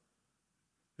all.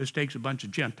 This takes a bunch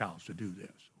of Gentiles to do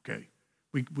this, okay?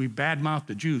 We badmouthed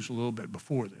the Jews a little bit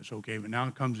before this, okay? But now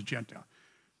comes the Gentile.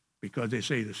 Because they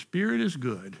say the Spirit is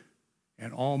good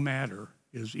and all matter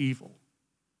is evil.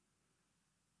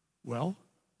 Well,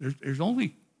 there's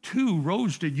only two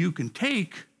roads that you can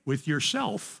take with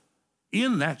yourself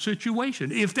in that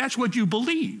situation, if that's what you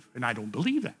believe. And I don't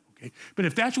believe that, okay? But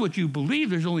if that's what you believe,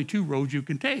 there's only two roads you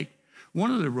can take.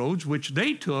 One of the roads which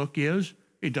they took is,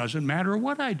 it doesn't matter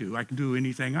what I do. I can do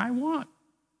anything I want.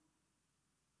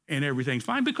 And everything's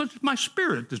fine because it's my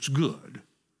spirit that's good.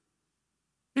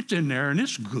 It's in there and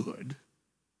it's good.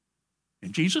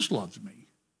 And Jesus loves me.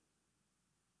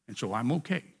 And so I'm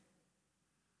okay.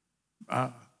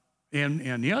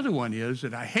 And the other one is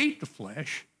that I hate the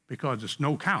flesh because it's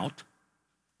no count.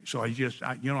 So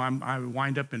I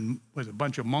wind up with a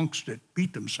bunch of monks that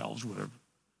beat themselves with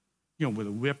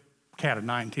a whip, cat of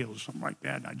nine tails or something like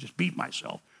that. And I just beat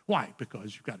myself. Why?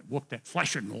 Because you've got to whoop that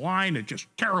flesh in the line. It's just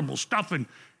terrible stuff and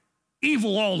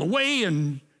evil all the way,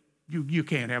 and you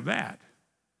can't have that.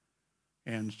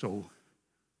 And so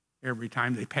every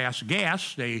time they pass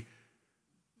gas, they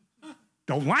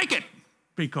don't like it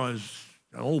because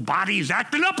the old body's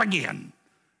acting up again.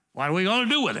 What are we going to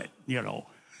do with it,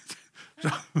 So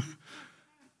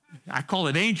I call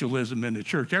it angelism in the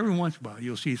church. Every once in a while,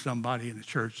 you'll see somebody in the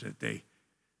church that they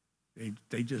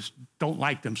just don't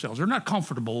like themselves. They're not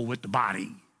comfortable with the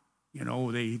body.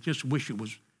 They just wish it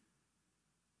was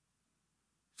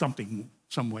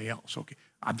some way else. Okay,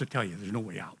 I have to tell you, there's no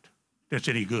way out that's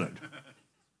any good.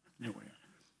 No way out.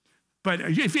 But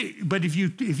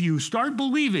if you start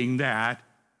believing that,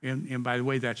 and by the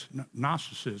way, that's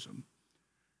Gnosticism,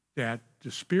 that the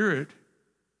Spirit,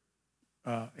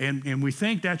 and we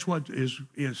think that's what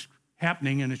is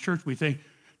happening in the church. We think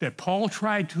that Paul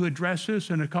tried to address this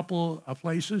in a couple of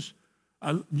places.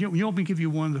 Let me give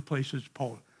you one of the places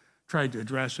Paul tried to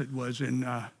address it was in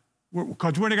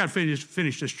because we're not going to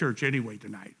finish this church anyway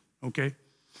tonight, okay?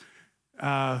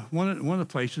 One of the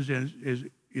places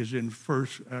is in 1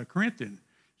 Corinthians.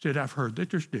 It said, I've heard that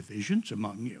there's divisions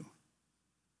among you.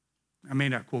 I may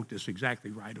not quote this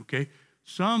exactly right, okay?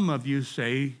 Some of you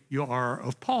say you are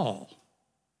of Paul,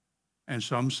 and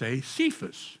some say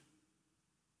Cephas.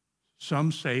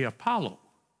 Some say Apollo.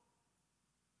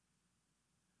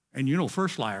 And you know,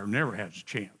 first liar never has a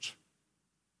chance.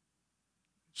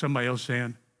 Somebody else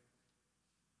saying,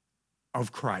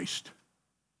 of Christ.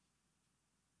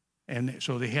 And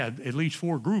so they had at least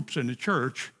 4 groups in the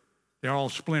church. They're all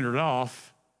splintered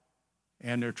off,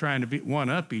 and they're trying to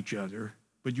one-up each other.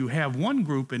 But you have one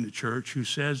group in the church who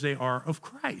says they are of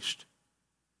Christ.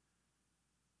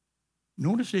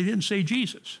 Notice they didn't say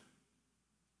Jesus,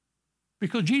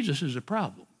 because Jesus is a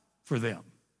problem for them.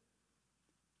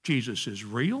 Jesus is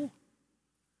real.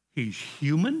 He's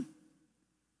human.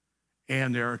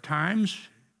 And there are times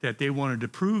that they wanted to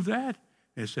prove that.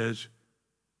 It says,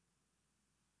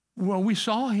 well, we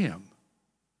saw him.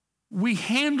 We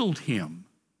handled him.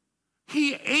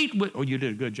 He ate with, you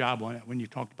did a good job on that when you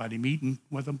talked about him eating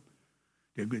with them.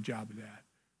 Did a good job of that.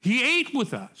 He ate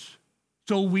with us.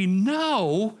 So we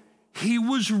know he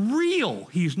was real.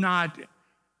 He's not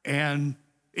an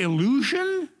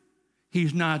illusion.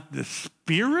 He's not the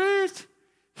spirit.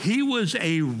 He was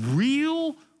a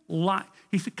real life.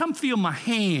 He said, come feel my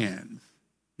hands,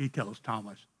 he tells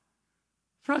Thomas.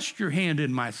 Thrust your hand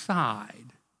in my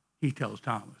side, he tells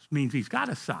Thomas. Means he's got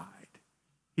a side.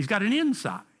 He's got an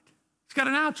inside. He's got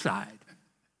an outside.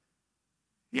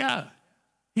 Yeah,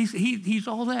 he's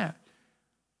all that.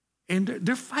 And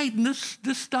they're fighting this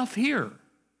stuff here.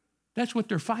 That's what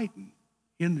they're fighting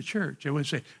in the church. They would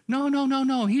say,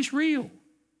 no, he's real.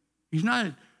 He's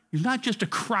not just a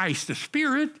Christ, a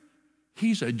spirit.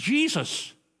 He's a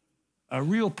Jesus, a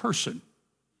real person.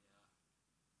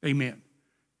 Amen.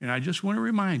 And I just want to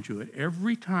remind you,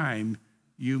 every time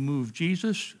you move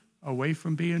Jesus away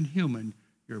from being human,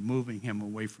 you're moving him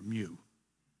away from you.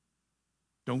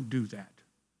 Don't do that.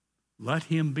 Let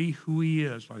him be who he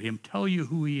is. Let him tell you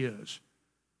who he is.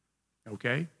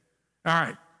 Okay?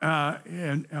 All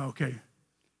right. Okay.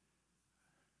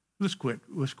 Let's quit.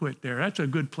 Let's quit there. That's a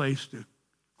good place to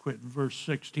quit. Verse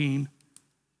 16.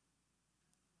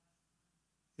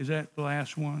 Is that the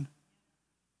last one?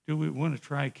 Do we want to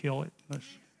try kill it? Let's.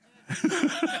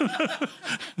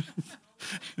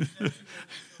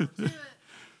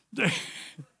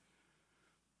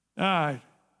 All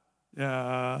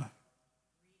right.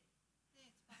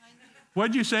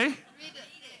 What'd you say?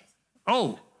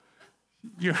 Oh,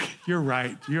 you're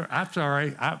right. I'm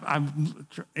sorry.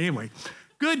 Anyway,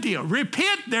 good deal.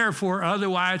 Repent, therefore,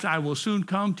 otherwise I will soon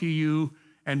come to you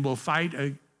and will fight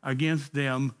against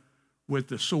them with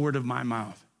the sword of my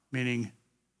mouth, meaning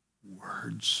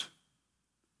words.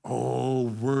 Oh,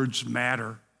 words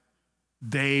matter.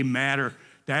 They matter.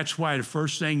 That's why the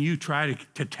first thing you try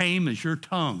to tame is your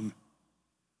tongue.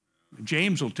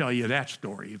 James will tell you that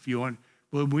story if you want.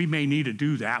 Well, we may need to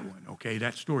do that one, okay?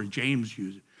 That story James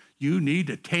uses. You need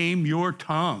to tame your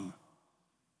tongue.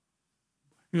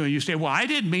 You know, you say, well, I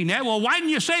didn't mean that. Well, why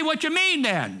didn't you say what you mean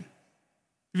then?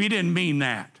 If you didn't mean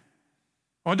that.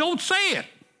 Or don't say it.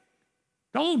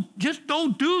 Don't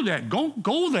do that. Don't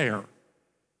go there.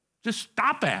 Just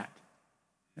stop that.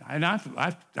 And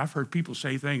I've heard people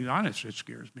say things, honestly, it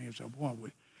scares me. I said, well,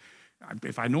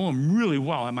 if I know them really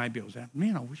well, I might be able to say,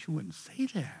 man, I wish you wouldn't say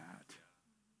that.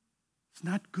 It's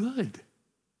not good.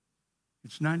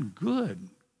 It's not good.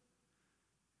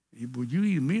 Would you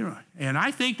even mean it? And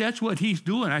I think that's what he's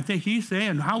doing. I think he's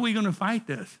saying, how are we going to fight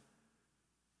this?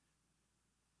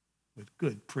 With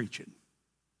good preaching.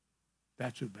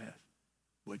 That's the best.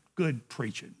 With good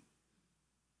preaching.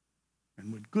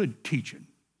 And with good teaching.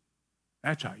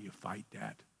 That's how you fight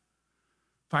that.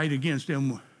 Fight against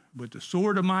them with the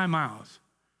sword of my mouth.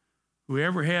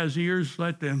 Whoever has ears,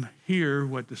 let them hear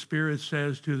what the Spirit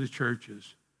says to the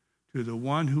churches. To the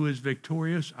one who is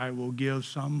victorious, I will give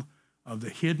some of the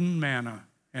hidden manna.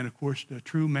 And of course, the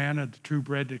true manna, the true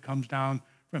bread that comes down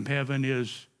from heaven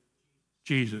is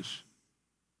Jesus.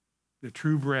 The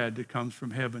true bread that comes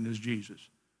from heaven is Jesus.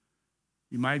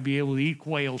 You might be able to eat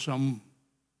quail some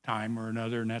time or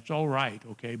another, and that's all right,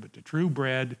 okay? But the true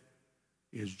bread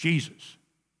is Jesus.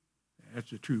 That's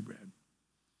the true bread.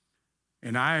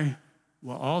 And I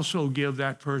will also give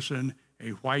that person a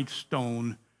white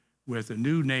stone with a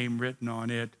new name written on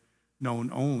it,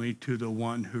 known only to the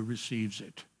one who receives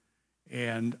it.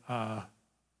 And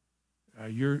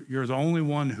you're the only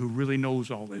one who really knows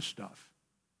all this stuff,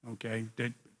 okay?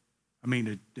 That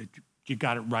you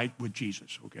got it right with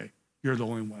Jesus, okay? You're the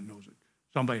only one who knows it.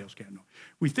 Somebody else can't know.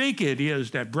 We think it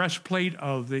is that breastplate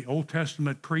of the Old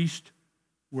Testament priest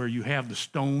where you have the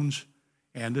stones,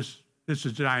 and this is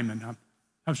diamond.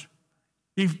 What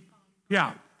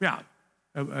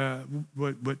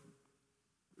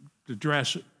the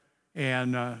dress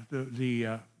and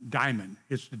the diamond.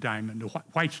 It's the diamond, the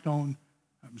white stone.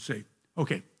 I'm say,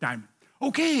 okay, diamond.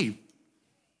 Okay.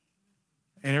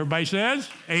 And everybody says,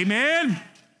 amen?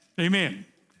 Amen.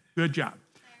 Good job.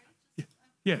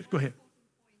 Yes, go ahead.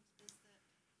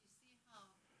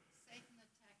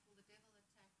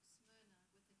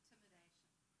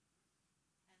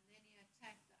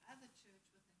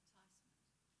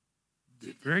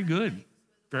 Very good.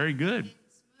 Very good. In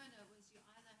Smyrna was you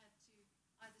either had to,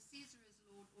 either Caesar is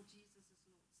Lord or Jesus is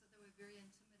Lord. So they were very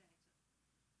intimidated.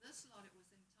 This lot, it was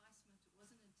enticement. It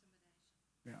wasn't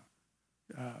intimidation.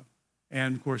 Yeah.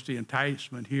 And, of course, the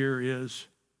enticement here is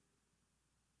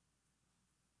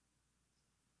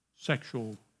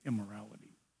sexual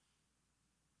immorality.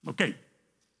 Okay.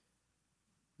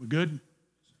 We good?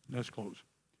 Let's close.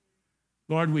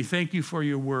 Lord, we thank you for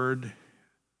your word.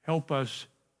 Help us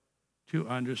to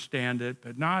understand it,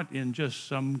 but not in just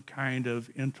some kind of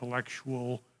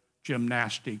intellectual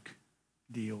gymnastic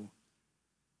deal,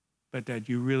 but that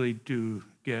you really do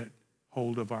get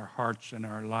hold of our hearts and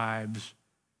our lives,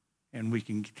 and we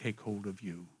can take hold of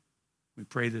you. We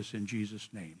pray this in Jesus'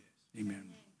 name. Amen.